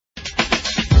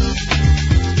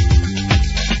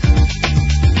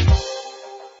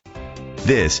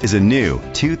This is a new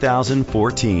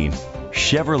 2014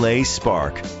 Chevrolet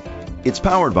Spark. It's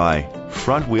powered by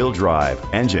front-wheel drive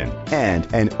engine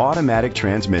and an automatic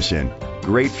transmission.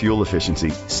 Great fuel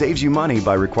efficiency saves you money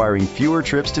by requiring fewer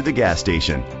trips to the gas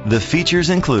station. The features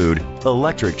include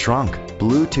electric trunk,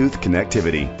 Bluetooth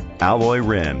connectivity, alloy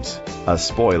rims, a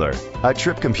spoiler, a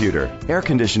trip computer, air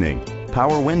conditioning,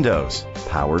 power windows,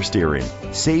 power steering.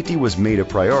 Safety was made a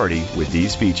priority with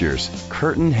these features: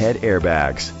 curtain head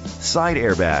airbags, side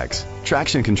airbags,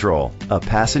 traction control, a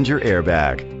passenger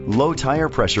airbag, low tire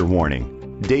pressure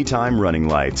warning, daytime running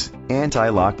lights,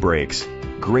 anti-lock brakes.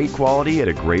 Great quality at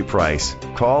a great price.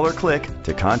 Call or click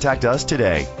to contact us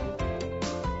today.